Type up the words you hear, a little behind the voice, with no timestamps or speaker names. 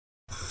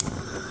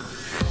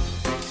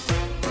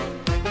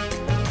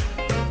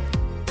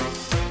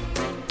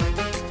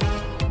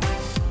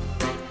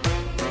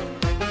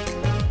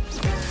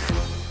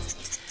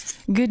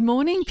Good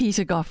morning,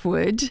 Peter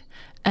Goffwood.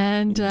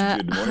 And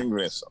Good morning,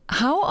 Vanessa.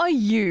 how are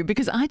you?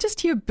 Because I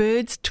just hear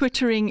birds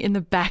twittering in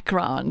the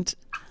background.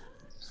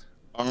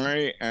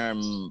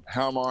 I'm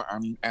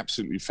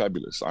absolutely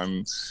fabulous.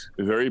 I'm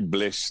very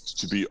blessed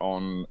to be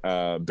on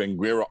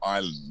Benguela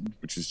Island,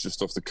 which is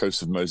just off the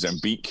coast of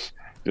Mozambique,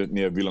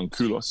 near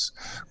Vilanculos,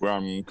 where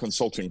I'm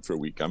consulting for a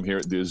week. I'm here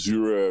at the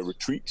Azura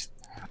retreat,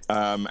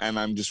 and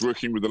I'm just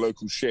working with the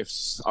local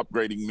chefs,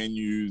 upgrading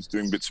menus,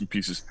 doing bits and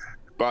pieces.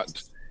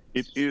 But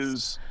it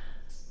is...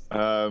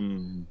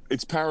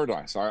 it's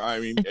paradise. I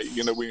mean,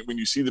 when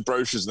you see the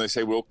brochures and they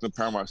say welcome to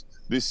paradise,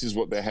 this is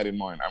what they had in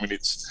mind. I mean,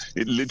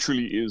 it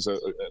literally is an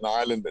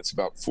island that's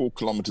about 4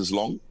 kilometers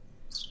long.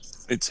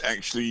 It's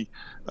actually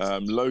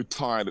low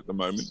tide at the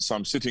moment, so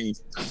I'm sitting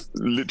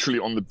literally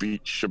on the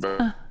beach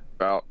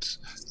about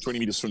 20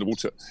 meters from the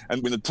water.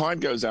 And when the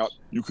tide goes out,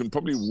 you can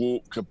probably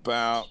walk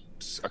about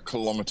a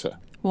kilometer.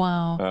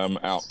 Wow.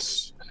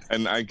 Out.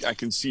 And I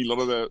can see a lot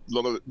of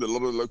the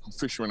local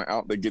fishermen are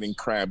out there getting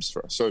crabs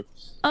for us. So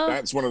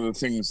that's one of the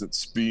things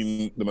that's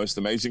been the most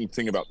amazing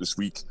thing about this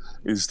week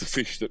is the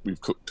fish that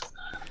we've cooked.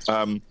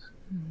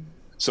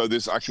 So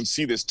I can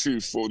see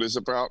there's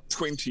about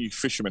 20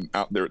 fishermen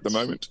out there at the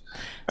moment,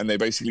 and they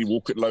basically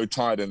walk at low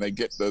tide and they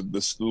get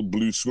this little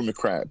blue swimmer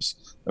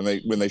crabs.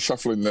 And when they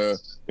shuffle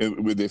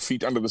with their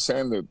feet under the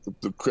sand,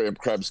 the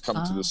crabs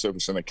come to the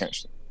surface and they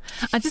catch them.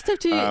 I just have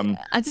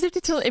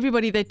to tell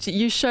everybody that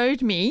you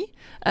showed me,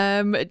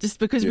 just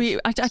because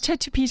I chat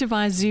to Peter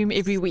via Zoom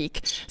every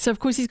week. So of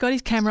course he's got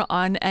his camera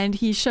on, and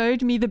he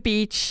showed me the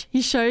beach.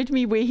 He showed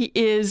me where he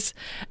is,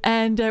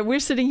 and we're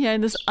sitting here in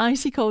this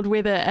icy cold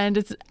weather, and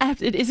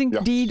it is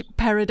indeed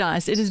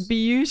paradise. It is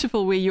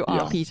beautiful where you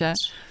are, Peter.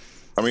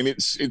 I mean,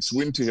 it's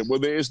winter here. Well,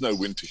 there is no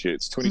winter here.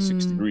 It's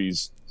 26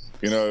 degrees.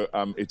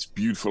 It's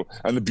beautiful.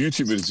 And the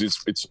beauty of it is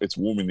it's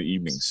warm in the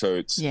evening. So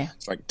it's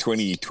like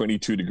 20,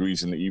 22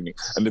 degrees in the evening.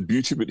 And the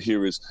beauty of it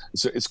here is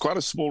it's quite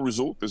a small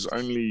resort. There's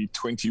only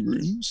 20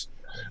 rooms.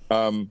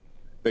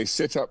 They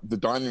set up the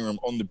dining room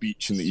on the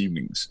beach in the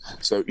evenings.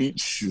 So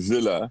each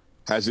villa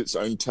has its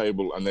own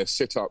table, and they're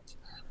set up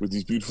with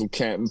these beautiful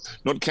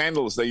not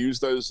candles. They use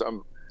those...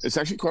 it's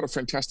actually quite a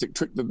fantastic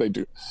trick that they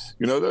do.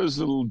 You know those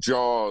little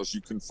jars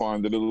you can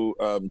find, the little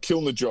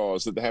kilner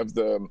jars that they have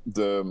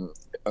the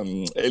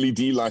LED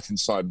light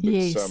inside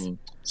that's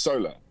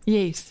solar.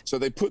 Yes. So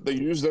they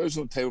use those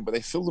on the table, but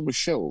they fill them with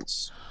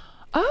shells.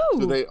 Oh.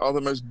 So they are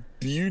the most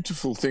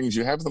beautiful things.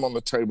 You have them on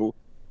the table,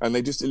 and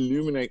they just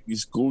illuminate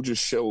these gorgeous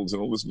shells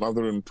and all this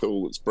mother and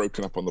pearl that's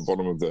broken up on the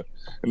bottom of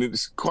and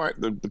it's quite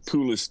the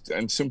coolest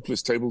and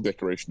simplest table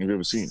decoration you've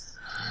ever seen.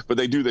 But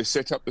they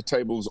set up the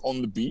tables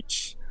on the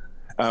beach.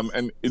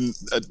 And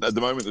at the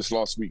moment, this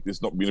last week,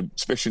 there's not been,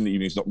 especially in the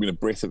evening, there's not been a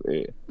breath of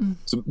air.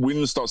 So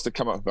wind starts to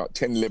come up about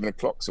 10, 11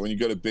 o'clock. So when you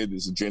go to bed,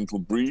 there's a gentle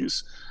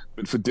breeze.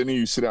 But for dinner,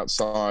 you sit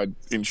outside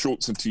in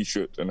shorts and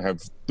T-shirt and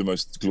have the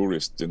most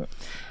glorious dinner.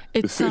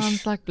 It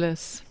sounds like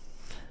bliss.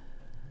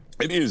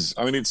 It is.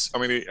 I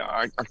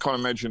can't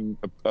imagine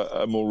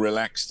a more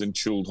relaxed and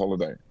chilled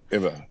holiday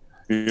ever.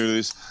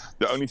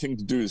 The only thing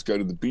to do is go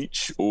to the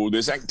beach, or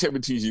there's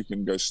activities you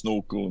can go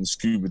snorkel and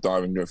scuba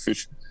dive and go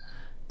fish.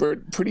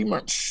 But pretty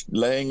much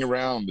laying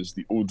around is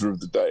the order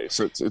of the day.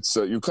 So it's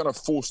you're kind of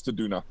forced to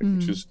do nothing,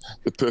 which is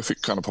the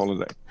perfect kind of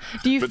holiday.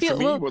 For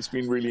me, what's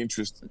been really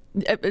interesting...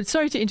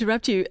 sorry to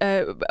interrupt you.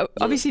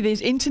 Obviously, there's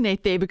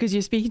internet there because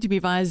you're speaking to me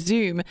via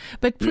Zoom,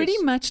 but pretty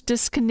much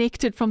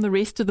disconnected from the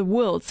rest of the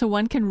world, so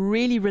one can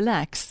really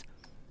relax.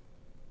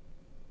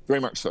 Very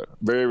much so.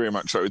 Very, very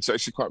much so. It's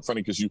actually quite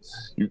funny because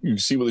you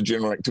see all the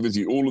general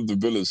activity. All of the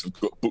villas have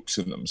got books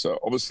in them. So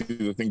obviously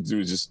the thing to do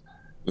is just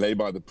lay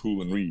by the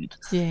pool and read.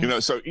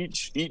 So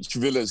each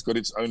villa's got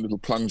its own little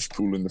plunge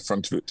pool in the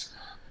front of it,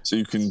 so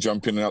you can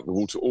jump in and out the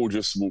water or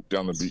just walk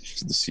down the beach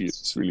to the sea.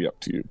 It's really up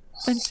to you.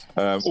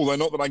 Although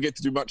not that I get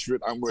to do much of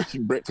it. I'm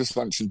working breakfast,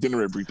 lunch and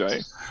dinner every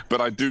day,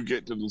 but I do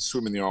get a little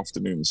swim in the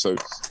afternoon. So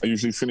I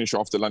usually finish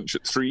after lunch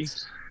at 3,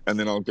 and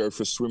then I'll go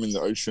for a swim in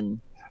the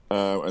ocean,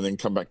 and then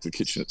come back to the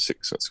kitchen at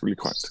 6. So it's really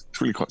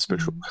quite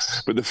special.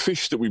 But the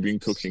fish that we've been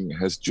cooking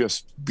has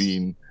just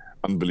been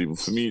unbelievable.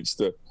 For me, it's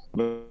the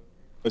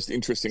most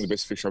interesting, the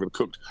best fish I've ever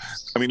cooked.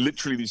 I mean,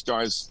 literally, these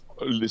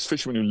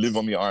fishermen who live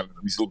on the island,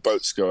 these little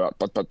boats go out,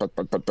 but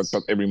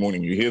every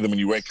morning. You hear them when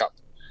you wake up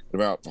at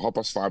about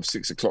 5:30,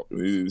 6 o'clock.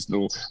 This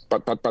little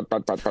but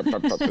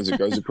as it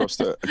goes across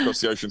the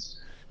ocean.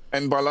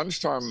 And by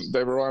lunchtime,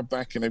 they've arrived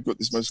back and they've got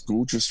this most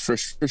gorgeous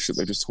fresh fish that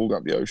they just hauled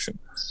out the ocean.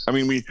 I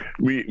mean,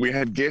 we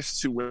had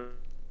guests who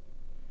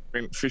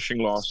went fishing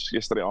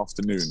yesterday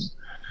afternoon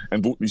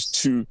and bought these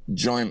 2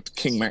 giant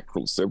king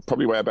mackerels. They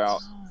probably weigh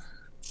about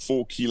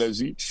 4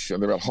 kilos each,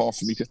 and they're about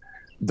half a meter.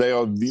 They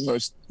are the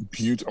most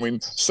beautiful. I mean,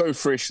 so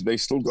fresh. They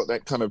still got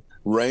that kind of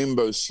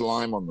rainbow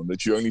slime on them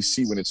that you only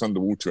see when it's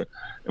underwater.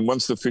 And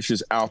once the fish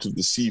is out of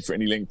the sea for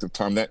any length of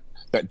time, that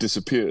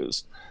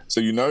disappears. So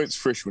you know it's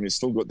fresh when it's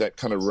still got that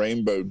kind of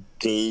rainbow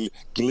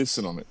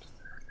glisten on it.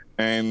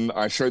 And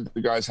I showed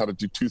the guys how to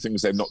do 2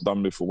 things they've not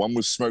done before. One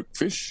was smoked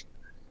fish,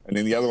 and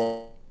then the other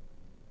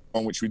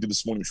one, which we did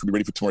this morning, which will be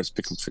ready for tomorrow's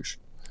pickled fish.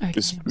 Okay.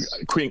 This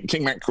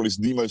king mackerel is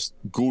the most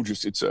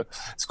gorgeous. It's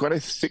quite a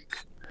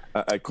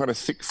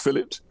thick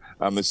fillet.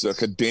 It's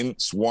like a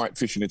dense white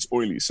fish, and it's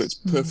oily, so it's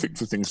perfect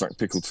for things like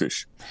pickled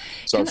fish.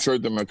 So I've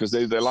showed them because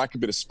they like a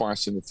bit of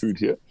spice in the food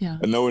here,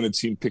 and no one had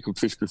seen pickled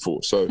fish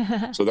before. So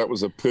that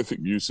was a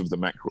perfect use of the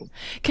mackerel.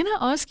 Can I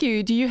ask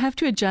you, do you have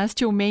to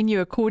adjust your menu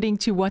according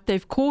to what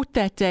they've caught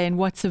that day and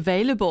what's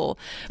available?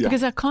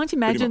 Because I can't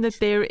imagine that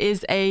there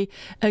is a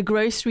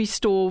grocery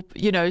store,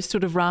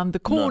 sort of round the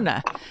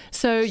corner. No.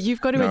 So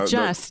you've got to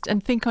adjust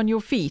and think on your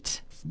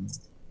feet.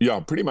 Yeah,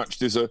 pretty much.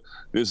 There's a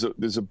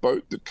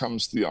boat that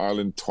comes to the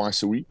island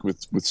twice a week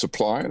with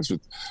supplies,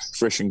 with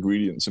fresh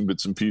ingredients and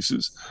bits and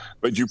pieces.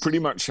 But you pretty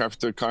much have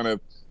to kind of.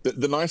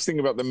 The nice thing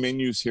about the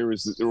menus here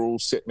is that they're all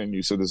set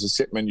menus. So there's a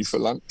set menu for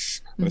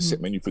lunch and a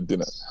set menu for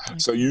dinner. Okay.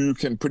 So you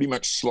can pretty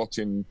much slot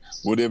in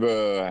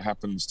whatever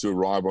happens to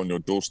arrive on your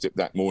doorstep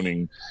that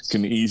morning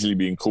can easily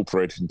be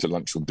incorporated into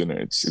lunch or dinner.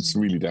 It's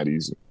really that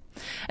easy.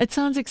 It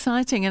sounds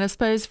exciting, and I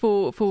suppose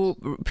for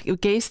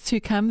guests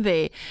who come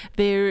there,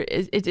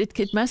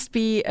 it must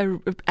be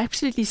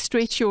absolutely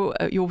stretch your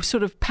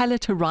sort of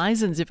palate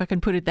horizons, if I can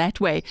put it that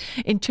way,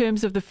 in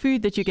terms of the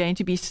food that you're going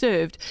to be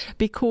served,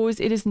 because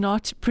it is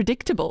not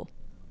predictable.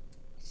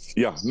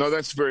 Yeah, no,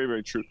 that's very,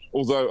 very true.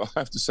 Although I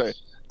have to say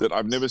that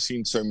I've never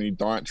seen so many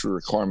dietary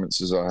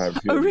requirements as I have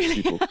here. Oh,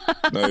 really? People.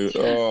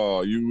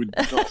 No, you would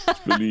not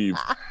believe.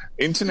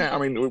 Internet, I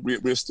mean,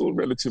 we're still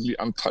relatively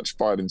untouched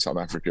by it in South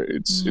Africa.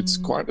 It's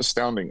quite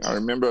astounding. I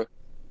remember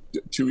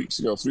 3 weeks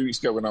ago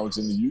when I was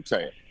in the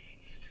UK,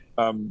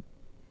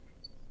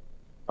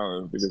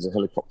 there's a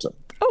helicopter.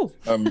 Oh,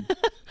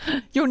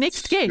 your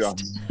next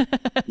guest. Yeah,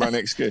 my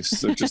next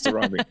guest, just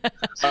arriving.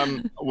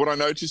 What I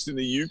noticed in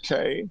the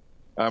UK,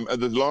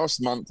 the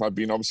last month I've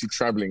been obviously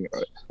traveling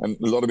and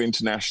a lot of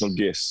international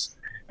guests,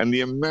 and the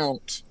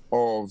amount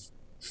of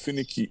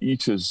finicky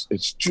eaters,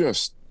 it's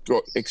just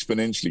got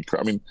exponentially.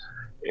 I mean,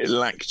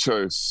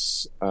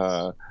 lactose,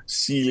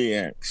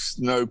 celiacs,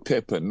 no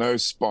pepper, no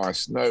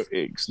spice, no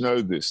eggs,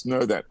 no this,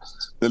 no that.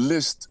 The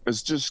list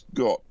has just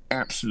got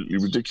absolutely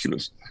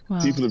ridiculous.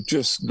 Wow. People have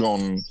just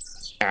gone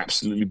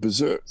absolutely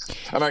berserk,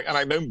 and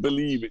I don't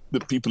believe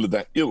that people are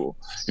that ill.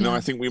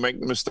 I think we make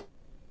the mistake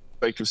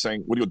of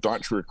saying, what are your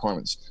dietary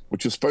requirements?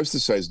 What you're supposed to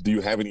say is, do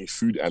you have any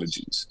food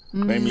allergies?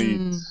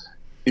 Namely,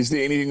 is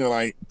there anything that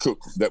I cook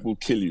that will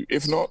kill you?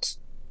 If not,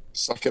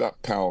 suck it up,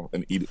 pal,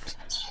 and eat it.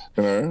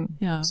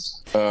 Yeah.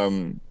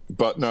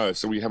 But no,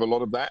 so we have a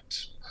lot of that.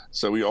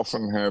 So we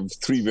often have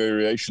 3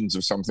 variations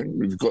of something.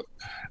 We've got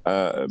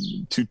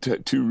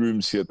two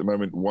rooms here at the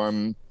moment.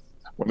 One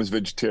is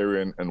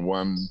vegetarian and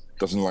one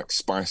doesn't like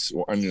spice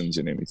or onions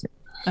in anything.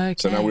 Okay.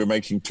 So now we're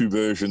making 2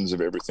 versions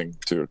of everything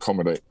to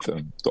accommodate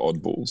the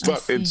oddballs.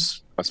 But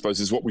I suppose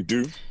it's what we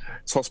do.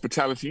 It's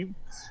hospitality.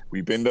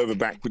 We bend over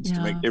backwards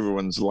to make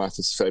everyone's life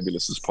as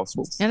fabulous as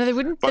possible. No, they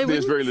wouldn't.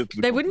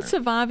 They wouldn't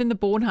survive in the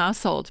Bourne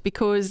household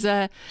because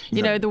the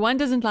one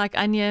doesn't like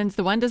onions,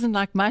 the one doesn't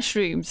like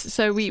mushrooms.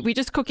 So we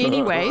just cook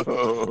anyway,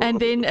 and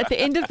then at the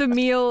end of the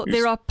meal,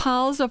 there are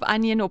piles of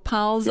onion or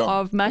piles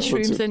of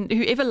mushrooms, and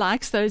whoever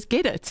likes those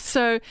get it.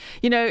 So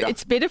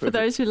it's better for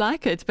those who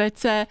like it.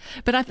 But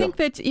I think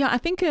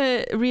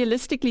that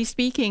realistically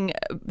speaking,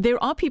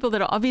 there are people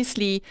that are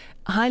obviously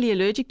highly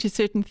allergic to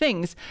certain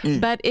things,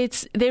 but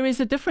there is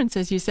a difference,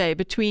 as you say,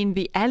 between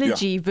the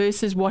allergy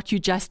versus what you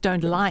just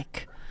don't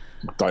like.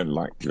 But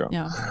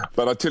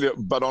I tell you,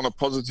 but on a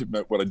positive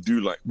note, what I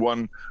do like,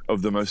 one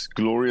of the most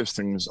glorious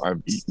things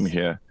I've eaten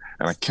here,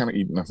 and I cannot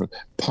eat enough of,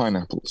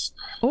 pineapples.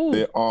 Ooh.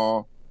 They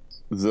are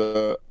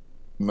the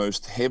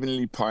most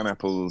heavenly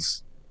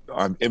pineapples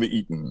I've ever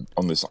eaten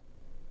on this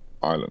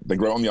island. They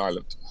grow on the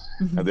island,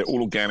 and they're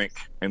all organic,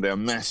 and they're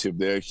massive.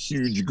 They're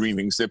huge green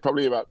things. They're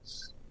probably about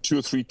 2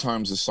 or 3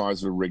 times the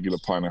size of a regular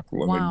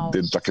pineapple, and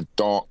they're like a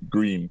dark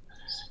green.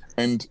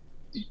 And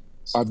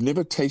I've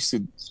never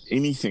tasted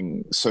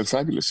anything so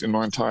fabulous in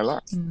my entire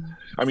life.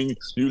 I mean,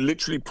 you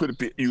literally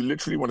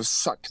want to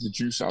suck the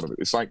juice out of it.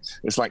 It's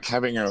like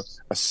having a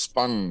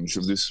sponge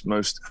of this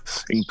most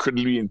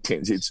incredibly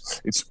intense.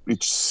 It's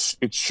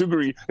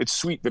sugary, it's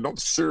sweet, but not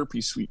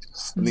syrupy sweet.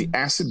 And the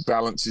acid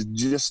balance is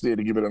just there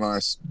to give it a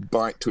nice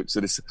bite to it. So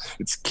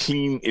it's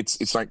clean.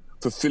 It's like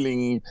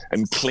fulfilling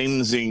and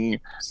cleansing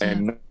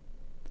and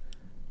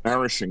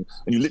nourishing.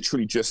 And you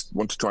literally just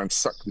want to try and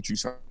suck the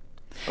juice out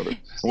of it.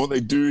 And what they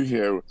do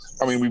here,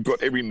 I mean, we've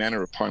got every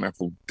manner of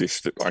pineapple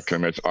dish that I can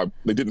imagine.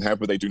 They didn't have,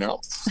 but they do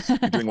now.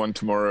 We're doing one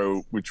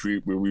tomorrow, where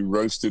we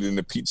roast it in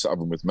a pizza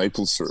oven with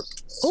maple syrup.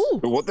 Ooh.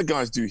 But what the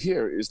guys do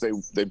here is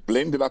they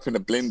blend it up in a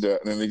blender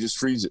and then they just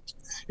freeze it.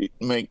 It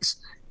makes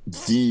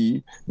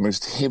the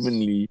most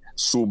heavenly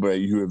sorbet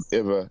you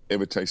have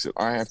ever tasted.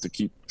 I have to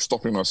keep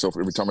stopping myself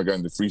every time I go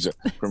in the freezer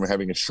from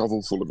having a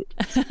shovel full of it.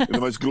 The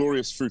most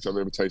glorious fruit I've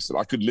ever tasted.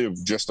 I could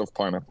live just off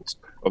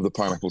the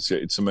pineapples here.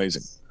 It's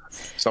amazing.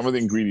 Some of the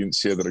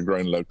ingredients here that are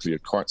grown locally are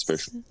quite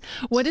special.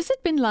 What has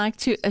it been like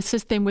to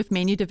assist them with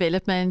menu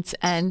development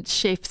and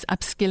chefs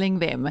upskilling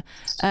them?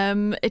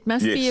 It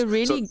must be a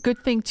really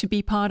good thing to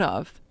be part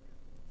of.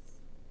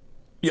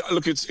 Yeah,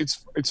 look,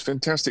 it's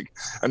fantastic,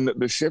 and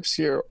the chefs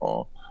here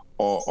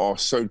are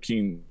so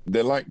keen.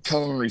 They're like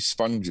culinary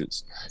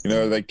sponges.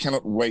 They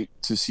cannot wait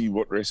to see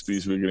what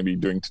recipes we're going to be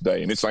doing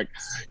today. And it's like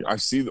I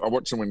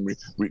watch them when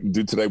we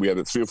did today. We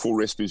had 3 or 4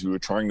 recipes we were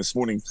trying this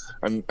morning,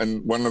 and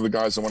one of the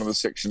guys in one of the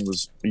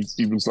sections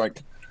he was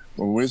like,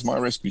 well, where's my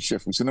recipe,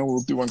 chef? We said, no,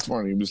 we'll do one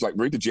tomorrow. And he was like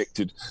very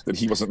dejected that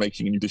he wasn't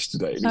making a new dish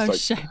today. He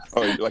was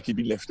like he'd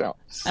been left out.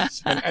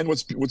 and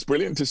what's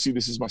brilliant to see,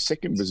 this is my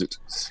second visit,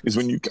 is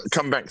when you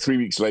come back 3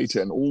 weeks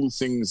later and all the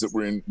things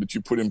that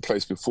you put in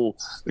place before,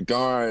 the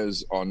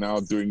guys are now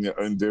doing their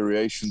own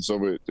variations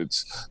of it.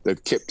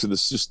 They've kept to the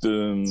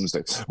systems.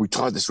 We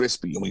tried this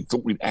recipe and we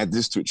thought we'd add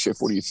this to it, chef.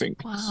 What do you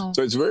think? Wow.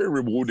 So it's very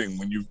rewarding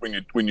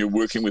when you're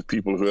working with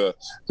people who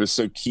are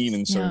so keen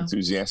and so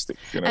enthusiastic.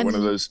 One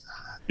of those.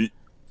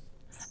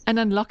 And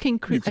unlocking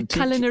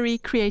culinary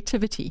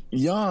creativity.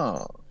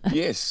 Yeah.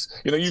 Yes.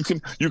 You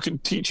can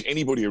teach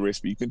anybody a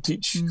recipe. You can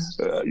teach,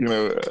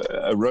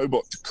 a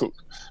robot to cook,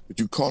 but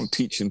you can't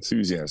teach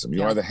enthusiasm.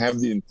 You either have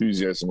the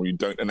enthusiasm or you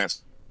don't, and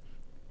that's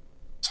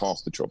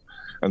half the job.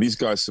 And these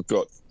guys have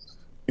got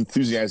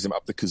enthusiasm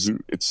up the kazoo.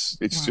 It's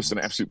just an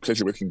absolute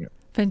pleasure working here.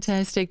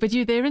 Fantastic. But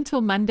you're there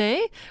until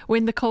Monday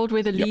when the cold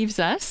weather leaves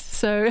us.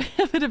 So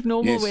a bit of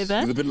normal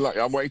weather. With a bit of luck.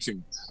 I'm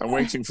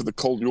waiting for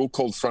your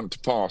cold front to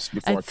pass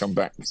before I come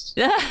back.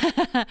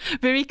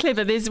 Very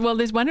clever. There's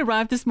one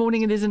arrived this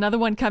morning and there's another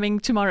one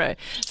coming tomorrow.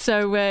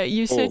 So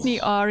you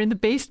certainly are in the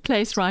best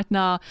place right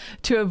now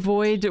to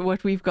avoid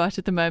what we've got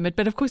at the moment.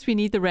 But of course we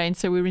need the rain,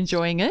 so we're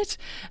enjoying it.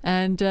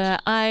 And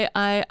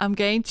I'm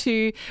going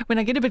to, when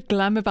I get a bit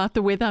glum about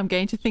the weather, I'm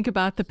going to think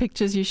about the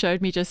pictures you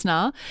showed me just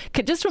now.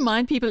 Just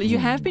remind people,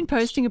 you have been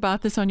posting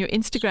about this on your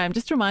Instagram.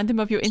 Just remind them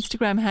of your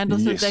Instagram handle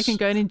so that they can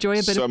go and enjoy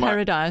a bit of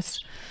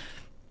paradise.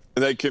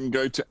 They can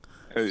go to,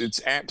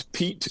 it's at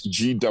Pete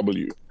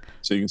GW.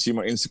 So you can see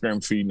my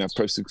Instagram feed, and I've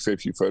posted a fair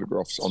few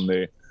photographs on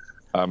there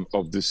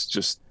of this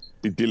just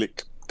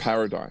idyllic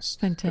paradise.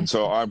 Fantastic. And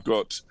so I've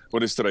got,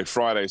 what is today,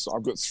 Friday, so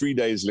I've got 3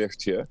 days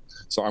left here.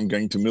 So I'm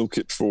going to milk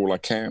it for all I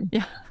can,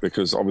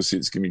 because obviously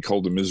it's going to be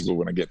cold and miserable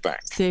when I get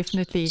back.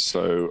 Definitely.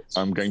 So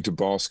I'm going to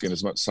bask in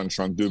as much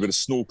sunshine, do a bit of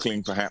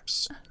snorkeling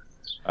perhaps,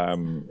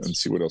 and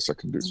see what else I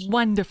can do.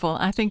 Wonderful.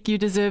 I think you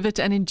deserve it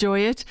and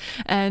enjoy it.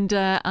 And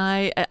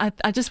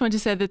I just want to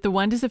say that the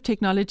wonders of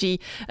technology,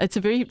 it's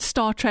a very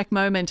Star Trek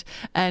moment,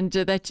 and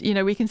that,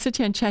 we can sit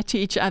here and chat to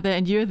each other,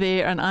 and you're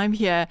there and I'm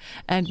here,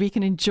 and we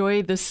can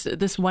enjoy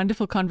this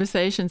wonderful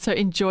conversation. So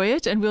enjoy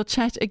it, and we'll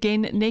chat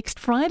again next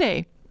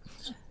Friday.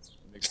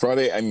 Next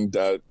Friday, and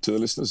to the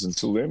listeners,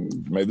 until then,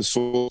 may the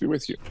soil be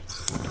with you.